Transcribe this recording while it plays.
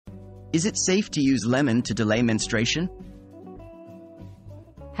Is it safe to use lemon to delay menstruation?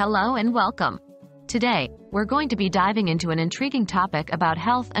 Hello and welcome. Today, we're going to be diving into an intriguing topic about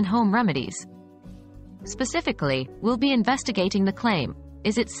health and home remedies. Specifically, we'll be investigating the claim,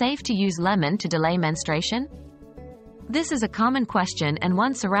 is it safe to use lemon to delay menstruation? This is a common question and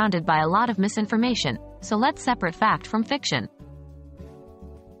one surrounded by a lot of misinformation, so let's separate fact from fiction.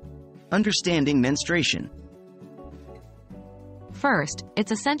 Understanding menstruation. First,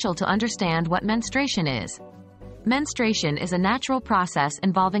 it's essential to understand what menstruation is. Menstruation is a natural process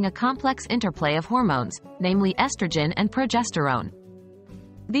involving a complex interplay of hormones, namely estrogen and progesterone.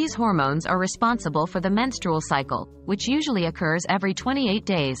 These hormones are responsible for the menstrual cycle, which usually occurs every 28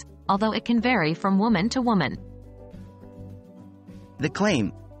 days, although it can vary from woman to woman. The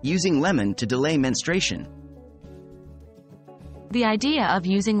claim, using lemon to delay menstruation. The idea of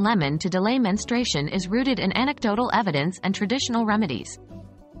using lemon to delay menstruation is rooted in anecdotal evidence and traditional remedies.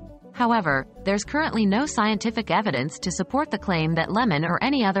 However, there's currently no scientific evidence to support the claim that lemon or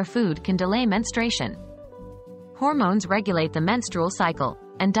any other food can delay menstruation. Hormones regulate the menstrual cycle,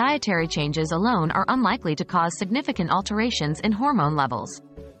 and dietary changes alone are unlikely to cause significant alterations in hormone levels.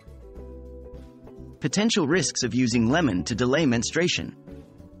 Potential risks of using lemon to delay menstruation.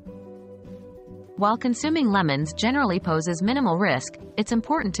 While consuming lemons generally poses minimal risk, it's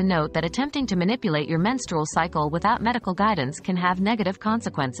important to note that attempting to manipulate your menstrual cycle without medical guidance can have negative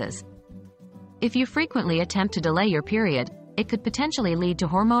consequences. If you frequently attempt to delay your period, it could potentially lead to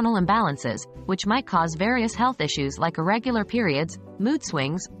hormonal imbalances, which might cause various health issues like irregular periods, mood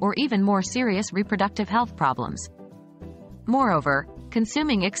swings, or even more serious reproductive health problems. Moreover,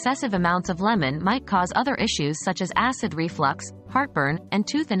 consuming excessive amounts of lemon might cause other issues such as acid reflux, heartburn, and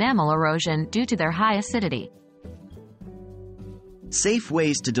tooth enamel erosion due to their high acidity. Safe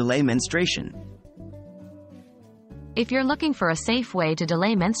ways to delay menstruation. If you're looking for a safe way to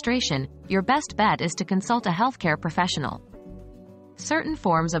delay menstruation, your best bet is to consult a healthcare professional. Certain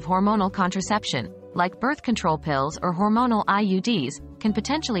forms of hormonal contraception, like birth control pills or hormonal IUDs, can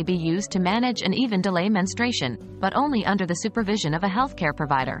potentially be used to manage and even delay menstruation, but only under the supervision of a healthcare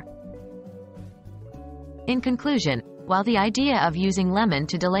provider. In conclusion, while the idea of using lemon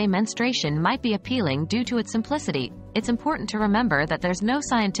to delay menstruation might be appealing due to its simplicity, it's important to remember that there's no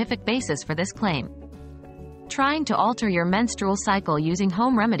scientific basis for this claim. Trying to alter your menstrual cycle using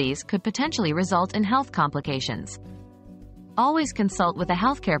home remedies could potentially result in health complications. Always consult with a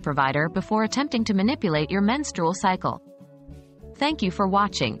healthcare provider before attempting to manipulate your menstrual cycle. Thank you for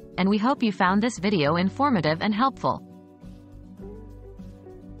watching, and we hope you found this video informative and helpful.